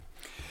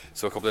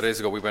So a couple of days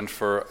ago, we went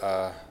for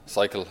a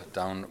cycle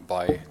down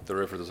by the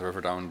river. There's a river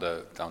down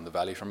the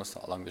valley from us,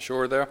 along the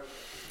shore there,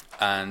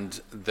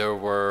 and there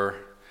were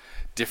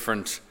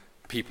different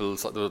people.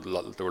 So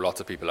there were lots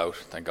of people out,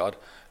 thank God,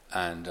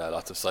 and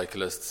lots of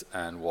cyclists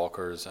and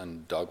walkers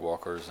and dog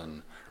walkers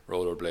and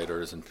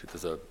rollerbladers. And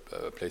there's a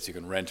place you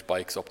can rent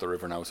bikes up the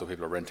river now, so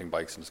people are renting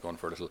bikes and just going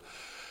for a little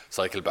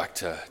cycle back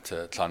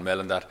to Clonmel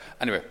and that.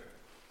 Anyway,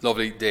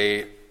 lovely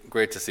day,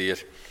 great to see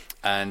it.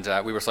 And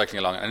we were cycling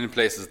along, and in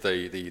places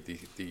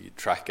the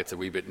track gets a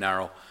wee bit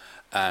narrow,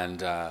 and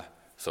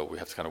so we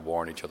have to kind of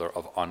warn each other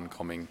of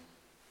oncoming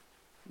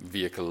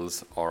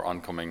vehicles or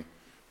oncoming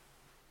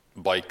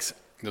bikes.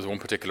 There's one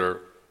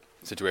particular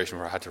situation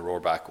where I had to roar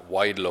back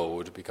wide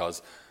load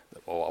because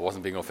I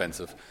wasn't being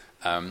offensive.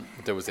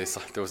 There was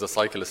a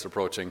cyclist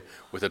approaching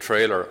with a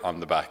trailer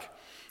on the back,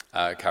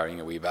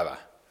 carrying a wee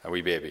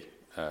baby.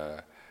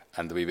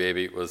 And the wee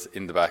baby was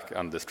in the back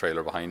on this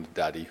trailer behind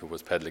Daddy, who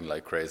was pedaling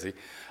like crazy.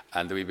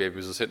 And the wee baby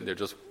was just sitting there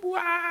just,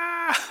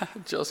 wah,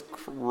 just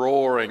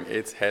roaring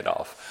its head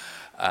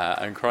off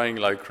and crying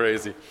like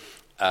crazy.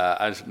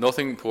 And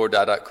nothing poor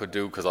Dada could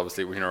do, because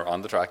obviously when you're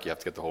on the track, you have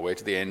to get the whole way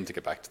to the end to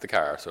get back to the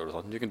car. So there's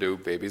nothing you can do.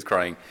 Baby's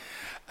crying.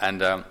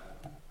 And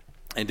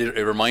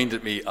it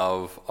reminded me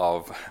of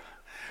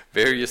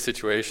various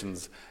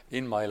situations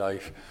in my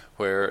life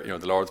where,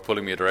 the Lord's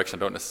pulling me a direction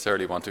I don't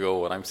necessarily want to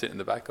go, and I'm sitting in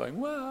the back going,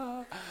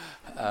 wah.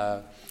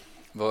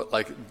 But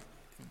like,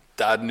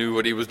 Dad knew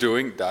what he was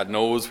doing. Dad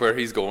knows where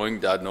he's going.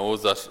 Dad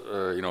knows that,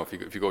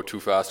 if you go too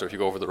fast or if you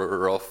go over the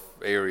rough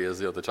areas,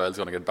 the child's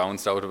going to get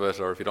bounced out of it.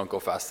 Or if you don't go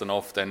fast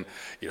enough, then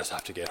you just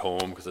have to get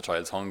home because the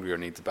child's hungry or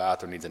needs a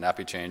bath or needs a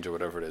nappy change or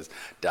whatever it is.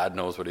 Dad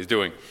knows what he's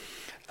doing,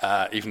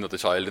 even though the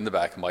child in the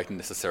back mightn't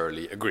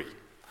necessarily agree.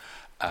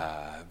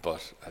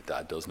 But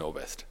Dad does know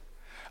best.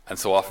 And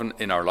so often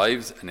in our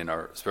lives and in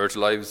our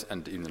spiritual lives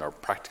and even in our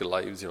practical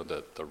lives,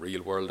 the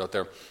real world out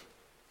there,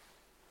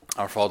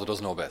 our Father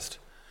does know best.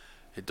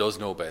 He does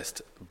know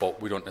best,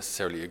 but we don't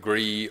necessarily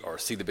agree or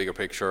see the bigger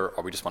picture,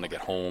 or we just want to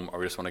get home, or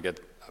we just want to get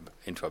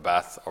into a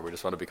bath, or we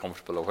just want to be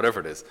comfortable, or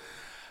whatever it is.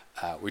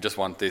 We just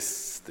want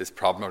this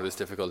problem or this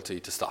difficulty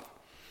to stop.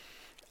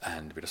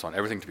 And we just want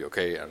everything to be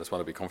okay. I just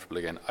want to be comfortable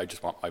again. I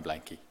just want my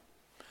blankie,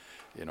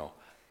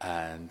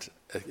 And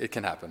it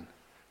can happen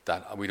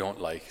that we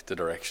don't like the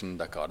direction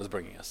that God is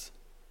bringing us.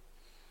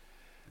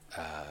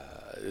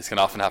 This can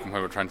often happen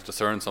when we're trying to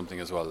discern something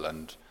as well,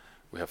 and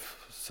we have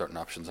certain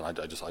options, and I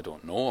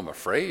don't know. I'm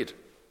afraid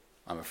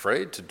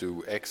to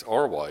do X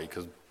or Y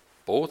because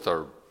both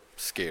are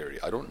scary.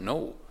 I don't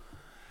know.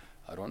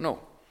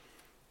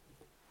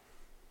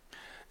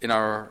 In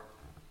our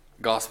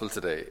gospel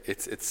today,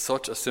 it's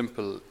such a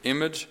simple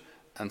image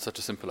and such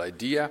a simple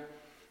idea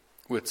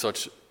with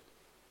such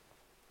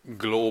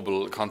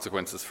global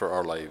consequences for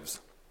our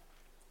lives.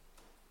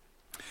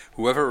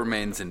 Whoever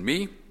remains in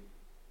me,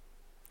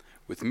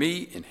 with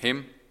me in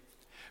him,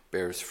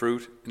 bears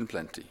fruit in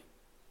plenty.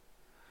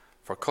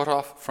 For cut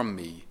off from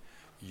me,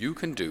 you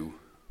can do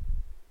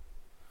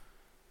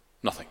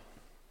nothing.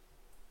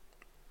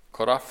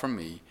 Cut off from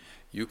me,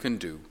 you can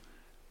do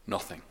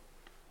nothing.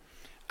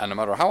 And no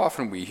matter how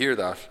often we hear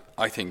that,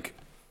 I think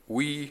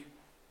we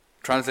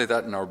translate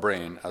that in our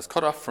brain as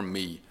cut off from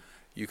me,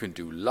 you can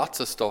do lots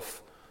of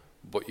stuff,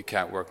 but you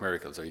can't work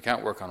miracles, or you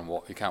can't walk on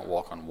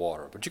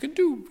water, but you can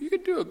do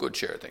a good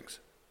share of things.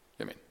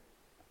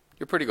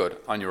 You're pretty good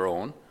on your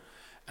own,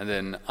 and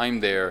then I'm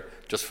there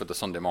just for the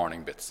Sunday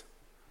morning bits.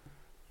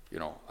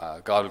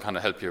 God will kind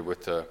of help you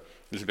with a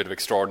little bit of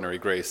extraordinary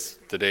grace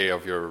the day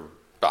of your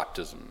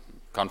baptism,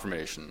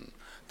 confirmation,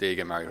 day you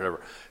get married,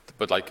 whatever.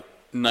 But like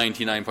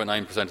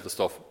 99.9% of the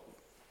stuff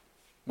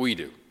we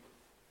do,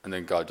 and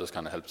then God just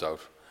kind of helps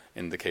out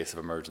in the case of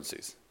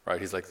emergencies,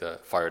 right? He's like the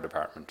fire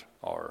department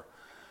or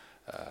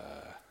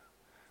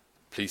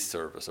police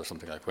service or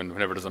something like.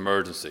 Whenever there's an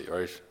emergency,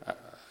 right?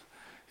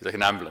 He's like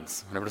an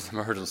ambulance. Whenever there's an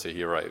emergency,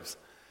 he arrives.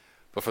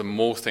 But for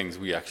most things,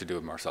 we actually do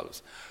them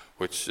ourselves,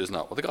 which is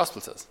not what the gospel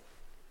says.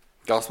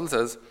 The gospel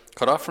says,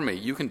 cut off from me,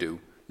 you can do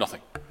nothing.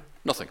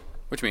 Nothing,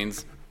 which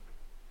means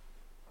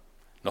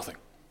nothing.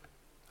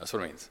 That's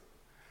what it means.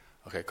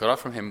 Okay, cut off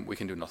from him, we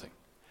can do nothing.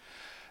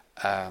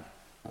 It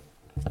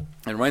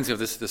reminds me of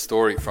this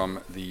story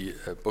from the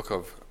book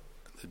of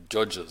the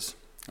Judges.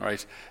 All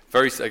right,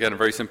 a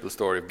very simple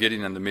story of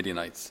Gideon and the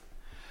Midianites.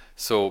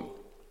 So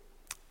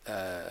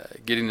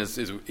Gideon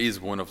is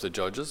one of the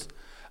judges,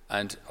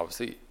 and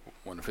obviously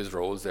one of his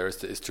roles there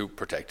is to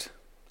protect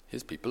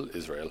his people,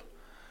 Israel.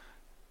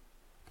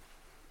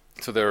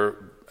 So they're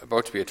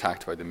about to be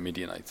attacked by the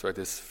Midianites, right?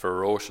 This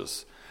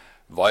ferocious,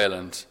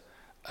 violent,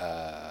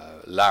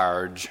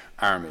 large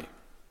army.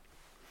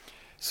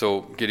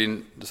 So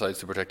Gideon decides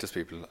to protect his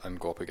people and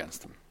go up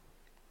against them.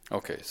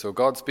 Okay, so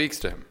God speaks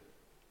to him.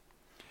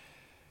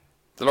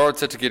 The Lord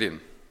said to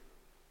Gideon,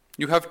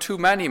 "You have too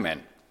many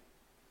men.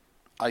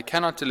 I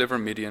cannot deliver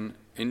Midian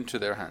into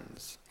their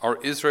hands,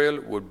 or Israel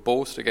would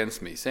boast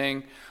against me,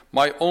 saying,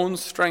 'My own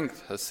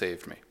strength has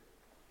saved me.'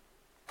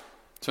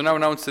 So now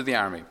announce to the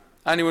army,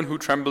 anyone who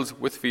trembles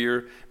with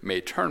fear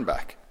may turn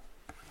back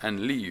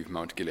and leave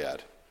Mount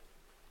Gilead."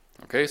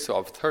 Okay, so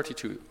of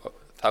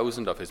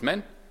 32,000 of his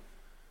men,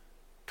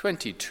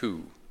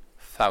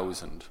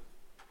 22,000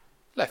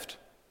 left.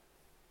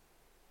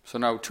 So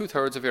now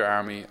 2/3 of your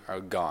army are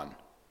gone,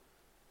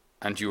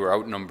 and you were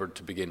outnumbered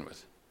to begin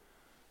with.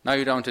 Now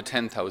you're down to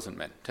 10,000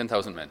 men.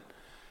 10,000 men.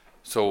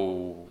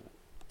 So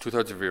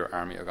 2/3 of your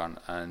army are gone,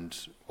 and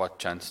what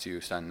chance do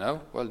you stand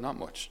now? Well, not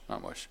much,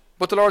 not much.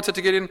 But the Lord said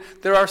to Gideon,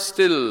 there are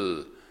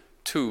still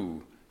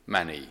too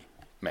many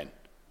men.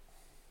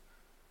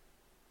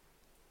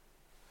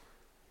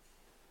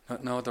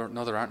 No, there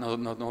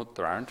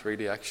aren't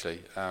really,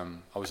 actually.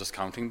 I was just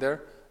counting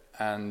there,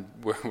 and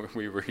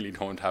we really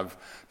don't have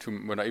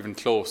we're not even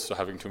close to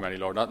having too many,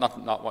 Lord. Not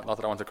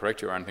that I want to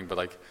correct you or anything, but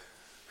like,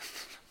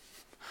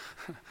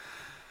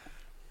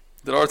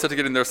 the Lord said to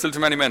Gideon, there are still too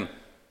many men.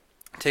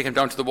 Take him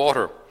down to the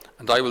water,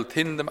 and I will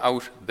thin them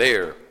out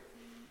there.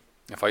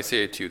 If I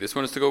say to you, this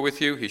one is to go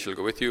with you, he shall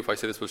go with you. If I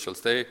say this one shall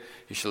stay,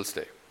 he shall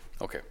stay.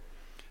 Okay.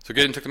 So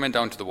Gideon took the men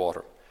down to the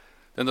water.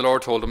 Then the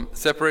Lord told him,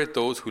 separate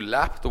those who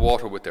lap the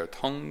water with their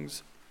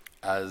tongues,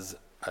 as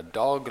a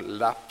dog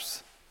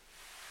laps,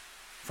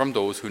 from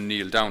those who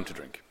kneel down to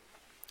drink.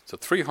 So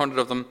 300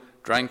 of them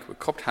drank with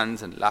cupped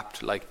hands and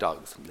lapped like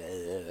dogs.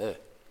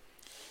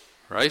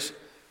 Right?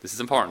 This is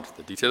important.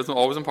 The detail is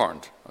always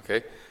important.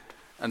 Okay?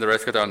 And the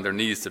rest got down on their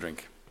knees to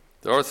drink.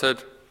 The Lord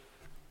said,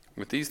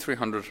 with these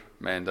 300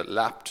 men that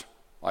lapped,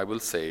 I will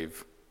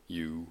save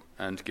you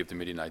and give the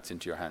Midianites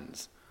into your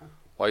hands.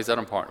 Why is that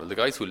important? Well, the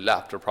guys who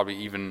lapped are probably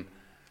even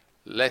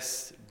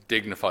less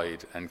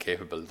dignified and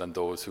capable than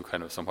those who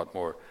kind of somewhat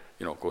more,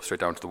 go straight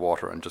down to the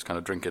water and just kind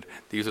of drink it.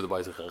 These are the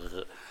guys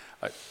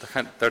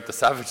they're the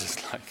savages,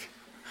 like,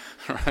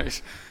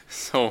 right?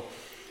 So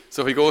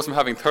he goes from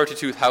having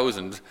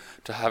 32,000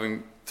 to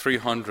having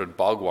 300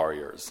 bog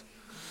warriors.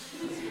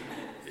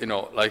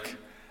 Like,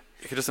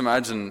 you could just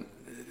imagine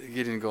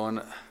Gideon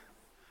going,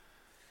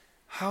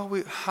 how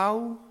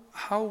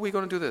are we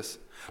going to do this?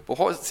 But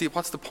what's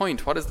the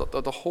point? What is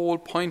the whole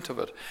point of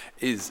it?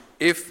 Is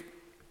if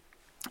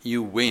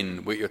you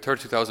win with your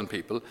 32,000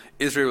 people,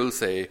 Israel will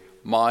say,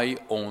 my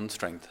own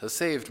strength has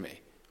saved me.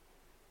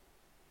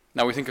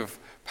 Now we think of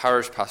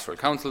parish pastoral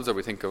councils, or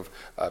we think of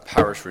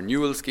parish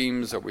renewal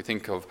schemes, or we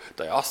think of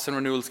diocesan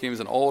renewal schemes,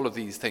 and all of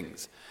these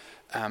things.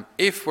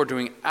 If we're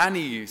doing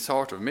any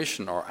sort of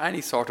mission or any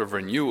sort of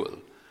renewal,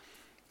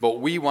 but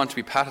we want to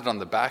be patted on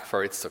the back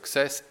for its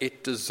success,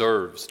 it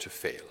deserves to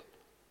fail.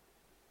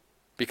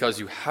 Because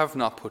you have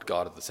not put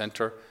God at the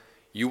center.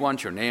 You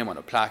want your name on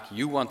a plaque.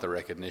 You want the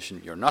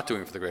recognition. You're not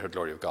doing it for the greater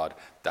glory of God.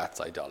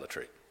 That's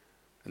idolatry.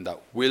 And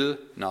that will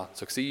not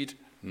succeed,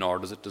 nor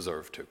does it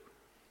deserve to.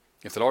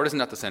 If the Lord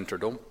isn't at the center,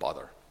 don't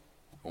bother.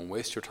 Don't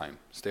waste your time.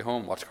 Stay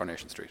home, watch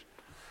Coronation Street.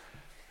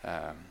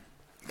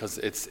 Because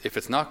if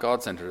it's not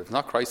God-centered, if it's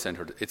not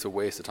Christ-centered, it's a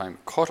waste of time.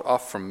 Cut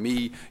off from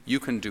me, you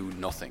can do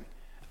nothing.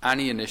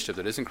 Any initiative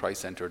that isn't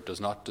Christ-centered does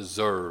not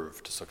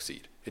deserve to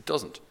succeed. It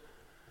doesn't.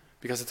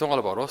 Because it's all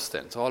about us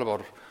then. It's all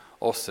about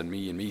us and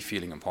me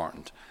feeling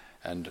important.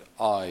 And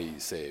I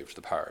saved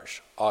the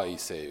parish. I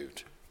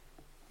saved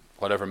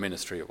whatever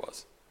ministry it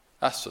was.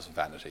 That's just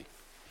vanity.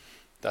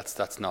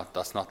 That's not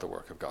the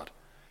work of God.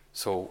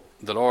 So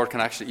the Lord can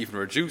actually even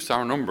reduce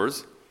our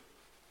numbers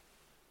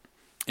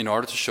in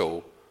order to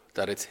show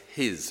that it's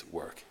His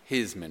work,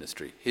 His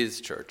ministry,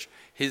 His church,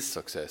 His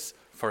success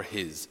for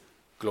His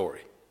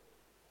glory.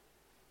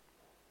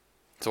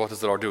 So what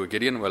does the Lord do with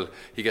Gideon? Well,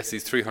 he gets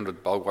these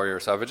 300 bog warrior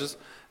savages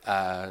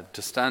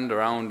to stand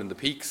around in the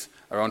peaks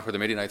around where the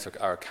Midianites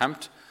are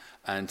camped,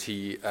 and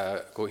he's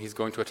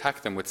going to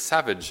attack them with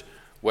savage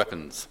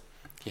weapons.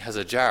 He has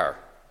a jar.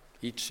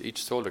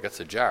 Each soldier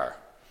gets a jar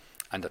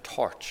and a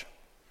torch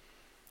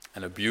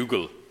and a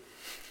bugle,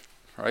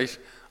 right?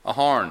 A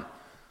horn.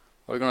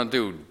 What are we going to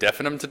do?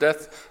 Deafen them to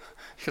death?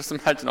 Just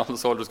imagine all the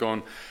soldiers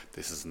going,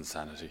 this is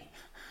insanity.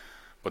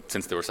 But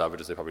since they were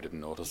savages, they probably didn't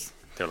notice.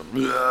 They're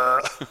like,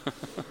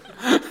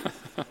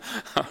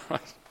 all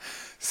right.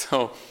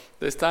 So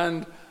they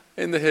stand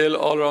in the hill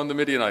all around the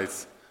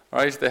Midianites,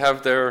 right? They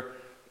have their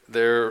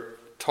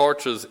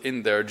torches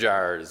in their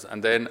jars,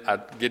 and then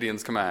at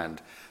Gideon's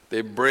command,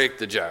 they break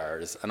the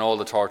jars, and all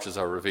the torches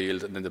are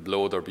revealed, and then they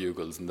blow their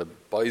bugles, and the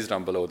boys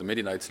down below, the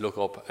Midianites, look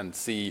up and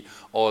see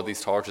all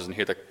these torches and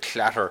hear the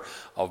clatter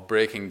of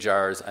breaking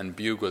jars and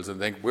bugles, and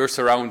think, we're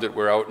surrounded,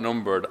 we're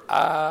outnumbered,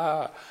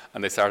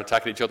 and they start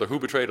attacking each other. Who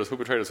betrayed us? Who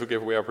betrayed us? Who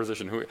gave away our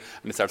position? And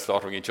they start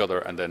slaughtering each other,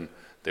 and then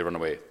they run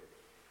away.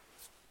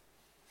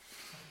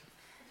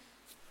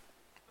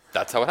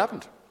 That's how it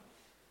happened.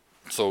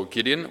 So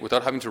Gideon,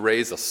 without having to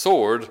raise a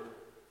sword,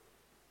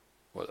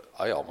 well,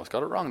 I almost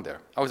got it wrong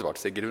there. I was about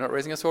to say Gideon not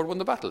raising a sword won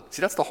the battle. See,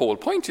 that's the whole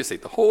point, you see.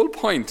 The whole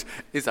point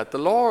is that the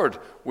Lord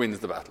wins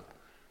the battle.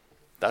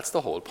 That's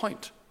the whole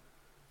point.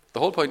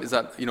 The whole point is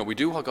that, we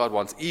do what God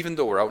wants, even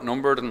though we're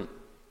outnumbered and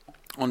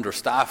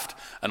understaffed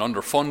and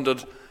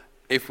underfunded.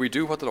 If we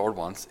do what the Lord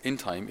wants, in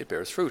time it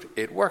bears fruit.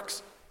 It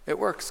works. It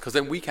works. Because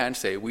then we can't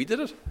say we did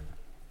it.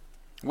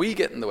 We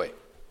get in the way.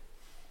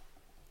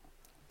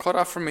 Cut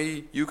off from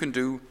me, you can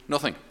do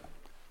nothing.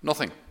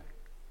 Nothing.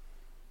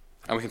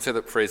 And we can say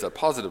that phrase that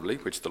positively,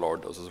 which the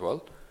Lord does as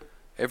well.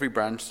 Every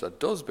branch that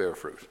does bear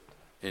fruit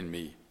in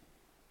me,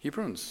 he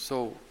prunes.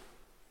 So,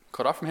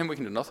 cut off from him, we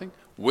can do nothing.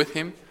 With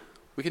him,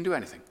 we can do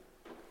anything.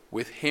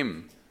 With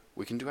him,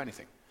 we can do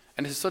anything.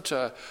 And it's such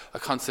a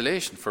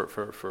consolation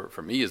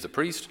for me as a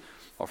priest,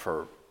 or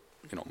for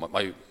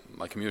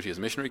my community as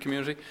a missionary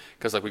community,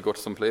 because like we go to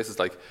some places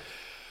like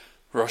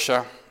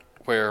Russia,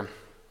 where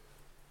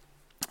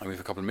we have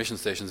a couple of mission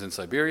stations in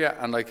Siberia,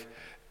 and like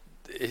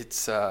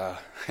it's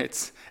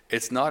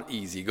not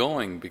easy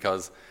going,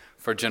 because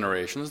for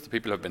generations the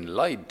people have been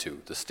lied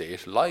to. The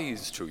state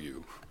lies to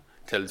you,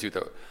 tells you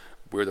that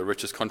we're the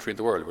richest country in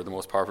the world, we're the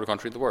most powerful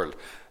country in the world.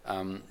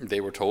 They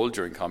were told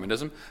during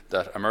communism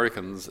that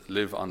Americans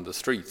live on the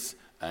streets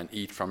and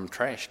eat from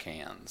trash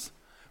cans,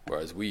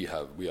 whereas we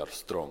are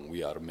strong,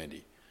 we are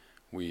many.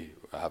 We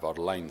have our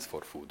lines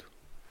for food.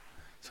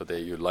 So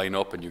you line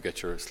up and you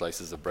get your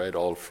slices of bread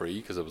all free,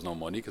 because there was no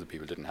money, because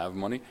people didn't have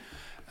money.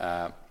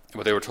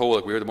 But they were told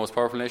that we were the most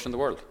powerful nation in the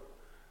world.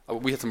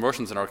 We had some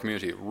Russians in our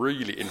community,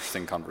 really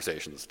interesting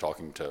conversations,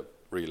 talking to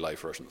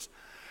real-life Russians,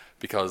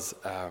 because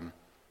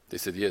they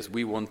said, yes,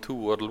 we won 2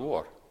 World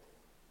War.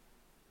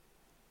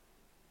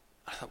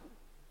 I thought,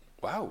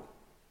 wow.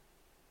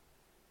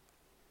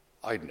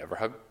 I'd never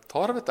have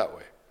thought of it that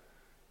way.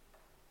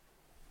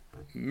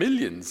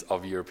 Millions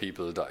of your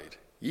people died.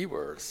 You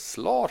were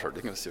slaughtered.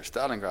 You can see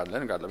Stalingrad,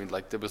 Leningrad. I mean,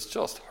 like, it was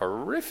just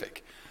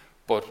horrific.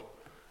 But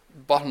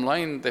bottom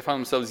line, they found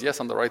themselves, yes,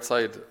 on the right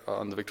side,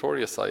 on the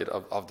victorious side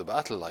of the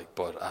battle, like,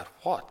 but at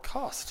what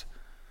cost?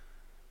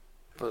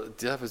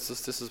 But yeah, this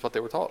is what they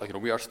were taught. Like,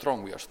 we are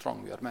strong, we are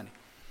many.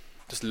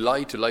 Just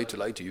lie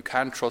to. You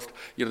can't trust.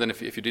 Then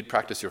if you did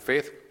practice your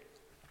faith,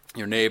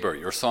 your neighbor,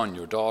 your son,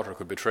 your daughter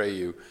could betray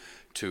you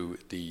to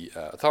the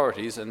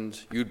authorities, and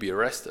you'd be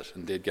arrested,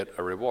 and they'd get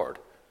a reward.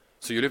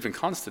 So you lived in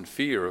constant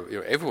fear of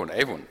everyone,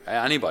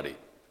 anybody,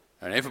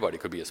 and everybody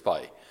could be a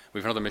spy. We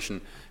have another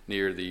mission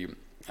near the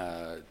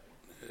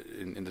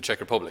in the Czech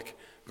Republic,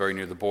 very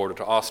near the border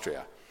to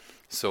Austria.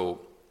 So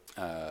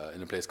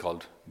in a place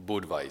called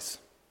Budweis.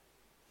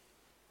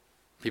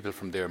 People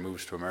from there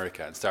moved to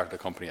America and started a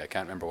company. I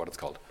can't remember what it's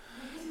called.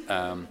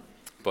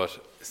 But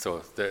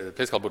so the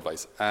place called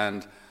Budweis,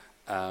 and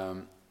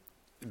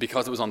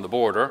because it was on the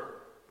border,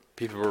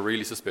 people were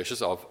really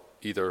suspicious of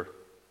either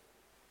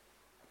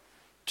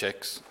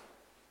Czechs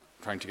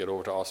trying to get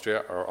over to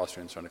Austria or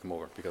Austrians trying to come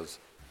over, because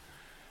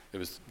it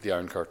was the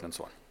Iron Curtain and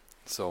so on.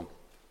 So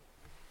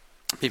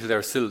people there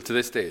are still to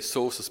this day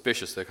so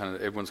suspicious.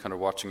 Everyone's kind of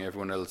watching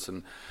everyone else,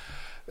 and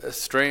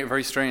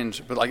very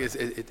strange. But like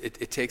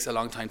it takes a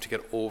long time to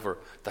get over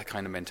that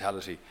kind of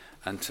mentality,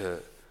 and to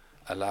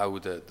allow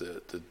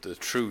the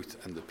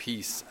truth and the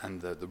peace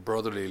and the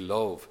brotherly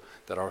love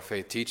that our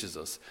faith teaches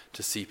us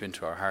to seep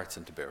into our hearts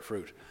and to bear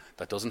fruit.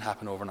 That doesn't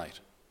happen overnight.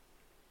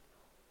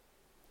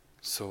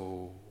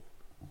 So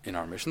in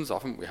our missions,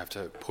 often we have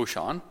to push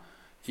on,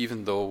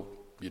 even though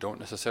you don't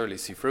necessarily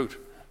see fruit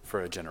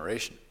for a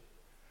generation,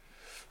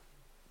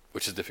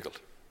 which is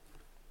difficult.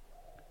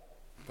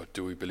 But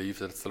do we believe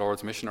that it's the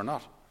Lord's mission or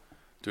not?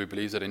 Do we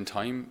believe that in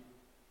time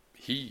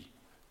He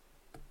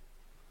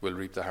will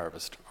reap the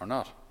harvest or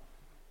not?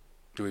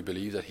 Do we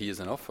believe that He is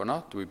enough or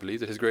not? Do we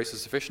believe that His grace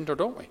is sufficient or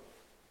don't we?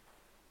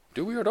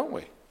 Do we or don't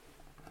we?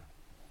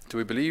 Do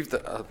we believe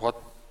that what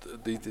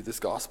this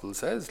gospel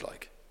says,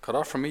 like, cut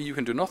off from me, you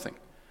can do nothing.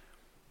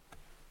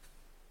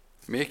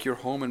 Make your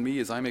home in me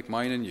as I make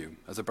mine in you.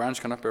 As a branch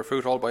cannot bear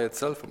fruit all by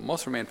itself, but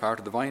must remain part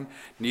of the vine,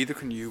 neither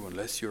can you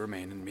unless you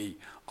remain in me.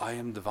 I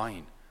am the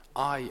vine.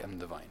 I am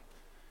the vine.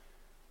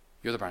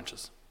 You're the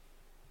branches.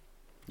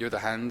 You're the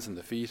hands and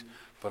the feet,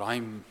 but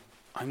I'm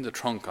the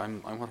trunk.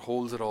 I'm what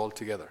holds it all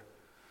together.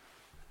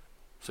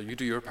 So you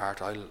do your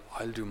part,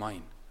 I'll do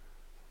mine.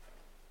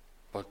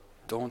 But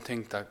don't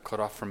think that cut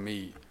off from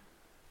me,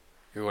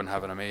 you're going to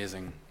have an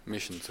amazing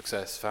mission,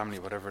 success, family,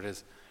 whatever it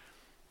is.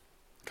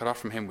 Cut off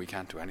from Him, we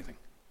can't do anything.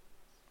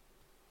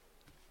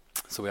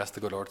 So we ask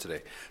the good Lord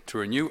today to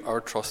renew our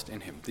trust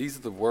in Him. These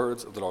are the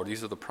words of the Lord.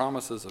 These are the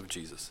promises of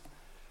Jesus.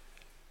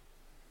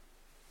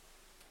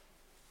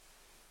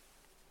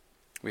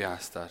 We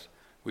ask that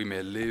we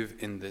may live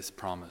in this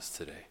promise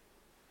today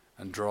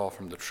and draw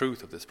from the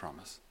truth of this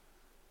promise.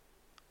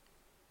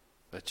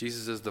 That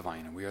Jesus is the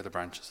vine and we are the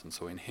branches, and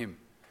so in Him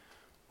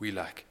we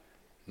lack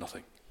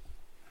nothing.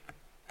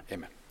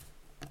 Amen.